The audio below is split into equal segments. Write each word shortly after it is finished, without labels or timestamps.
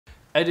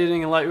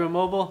editing in Lightroom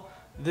Mobile.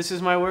 This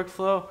is my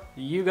workflow.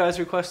 You guys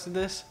requested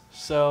this,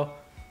 so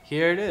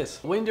here it is.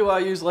 When do I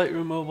use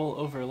Lightroom Mobile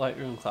over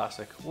Lightroom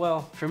Classic?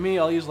 Well, for me,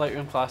 I'll use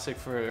Lightroom Classic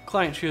for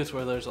client shoots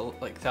where there's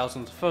like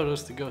thousands of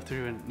photos to go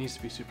through and it needs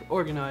to be super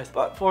organized.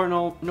 But for a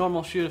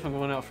normal shoot, if I'm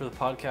going out for the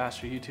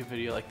podcast or YouTube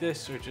video like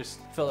this, or just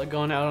felt like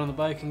going out on the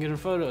bike and getting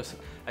photos,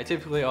 I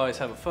typically always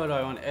have a photo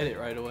I want to edit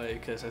right away,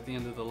 because at the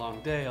end of the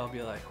long day, I'll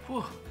be like,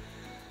 whew,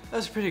 that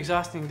was a pretty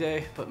exhausting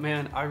day, but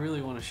man, I really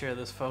want to share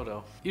this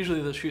photo.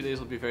 Usually the shoot days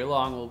will be very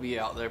long. We'll be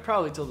out there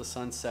probably till the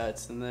sun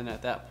sets, and then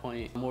at that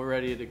point, we're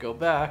ready to go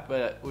back,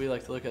 but we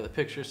like to look at the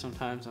pictures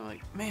sometimes. I'm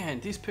like, man,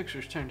 these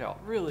pictures turned out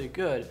really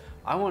good.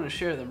 I want to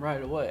share them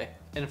right away.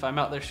 And if I'm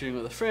out there shooting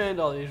with a friend,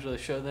 I'll usually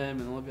show them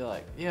and they'll be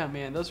like, yeah,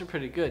 man, those are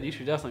pretty good. You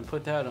should definitely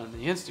put that on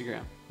the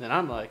Instagram. Then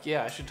I'm like,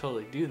 yeah, I should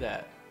totally do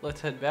that.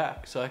 Let's head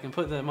back so I can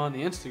put them on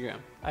the Instagram.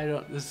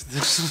 This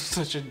is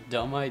such a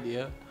dumb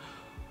idea,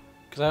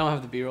 because I don't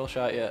have the B-roll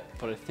shot yet,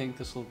 but I think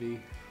this will be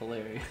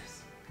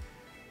hilarious.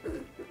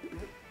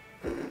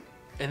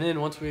 And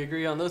then once we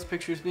agree on those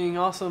pictures being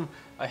awesome,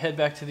 I head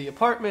back to the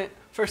apartment.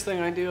 First thing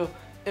I do,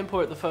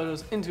 import the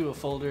photos into a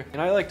folder.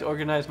 And I like to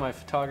organize my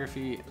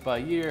photography by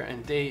year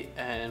and date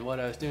and what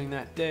I was doing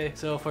that day.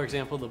 So for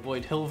example, the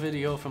Boyd Hill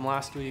video from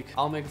last week,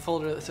 I'll make a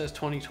folder that says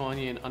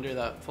 2020, and under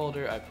that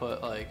folder I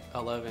put like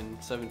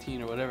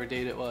 11/17 or whatever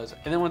date it was.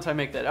 And then once I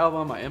make that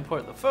album, I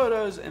import the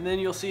photos, and then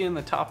you'll see in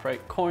the top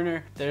right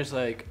corner there's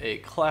like a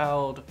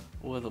cloud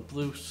with a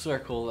blue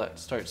circle that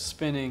starts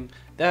spinning.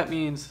 That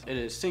means it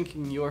is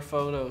syncing your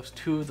photos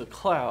to the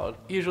cloud.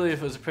 Usually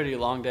if it was a pretty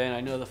long day and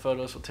I know the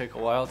photos will take a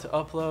while to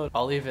upload,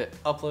 I'll leave it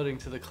uploading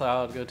to the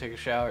cloud, go take a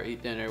shower,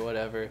 eat dinner,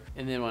 whatever.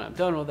 And then when I'm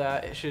done with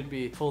that, it should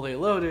be fully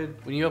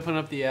loaded. When you open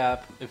up the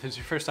app, if it's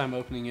your first time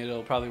opening it,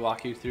 it'll probably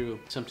walk you through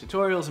some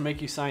tutorials and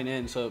make you sign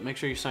in. So make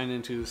sure you sign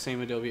into the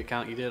same Adobe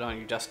account you did on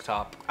your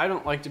desktop. I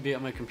don't like to be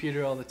at my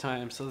computer all the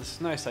time, so this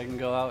is nice. I can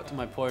go out to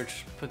my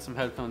porch, put some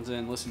headphones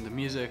in, listen to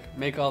music,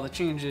 make all the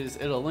changes.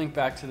 It'll link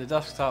back to the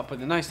desktop. But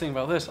the nice thing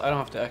about this, I don't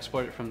have to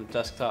export it from the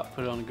desktop,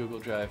 put it on a Google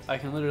Drive. I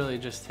can literally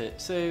just hit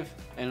save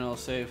and it'll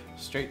save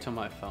straight to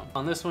my phone.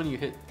 On this one, you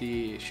hit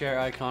the share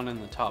icon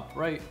in the top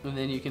right, and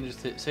then you can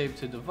just hit save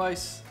to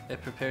device.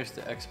 It prepares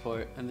to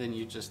export, and then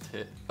you just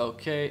hit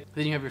OK.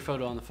 Then you have your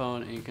photo on the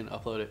phone and you can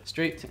upload it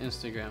straight to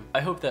Instagram. I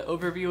hope that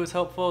overview was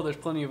helpful. There's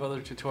plenty of other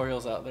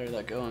tutorials out there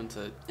that go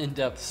into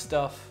in-depth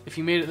stuff. If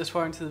you made it this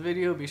far into the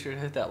video, be sure to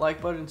hit that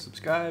like button,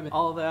 subscribe, and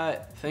all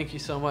that. Thank you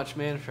so much,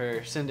 man,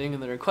 for sending in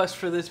the request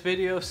for this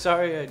video.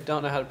 Sorry, I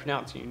don't know how to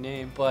pronounce your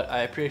name, but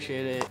I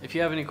appreciate it. If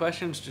you have any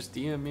questions, just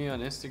DM me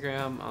on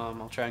Instagram.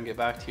 I'll try and get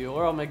back to you,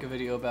 or I'll make a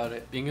video about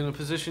it. Being in a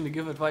position to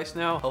give advice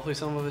now, hopefully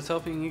some of it's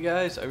helping you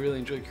guys. I really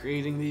enjoy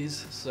creating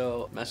these,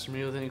 so message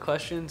me with any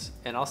questions,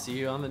 and I'll see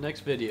you on the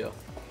next video.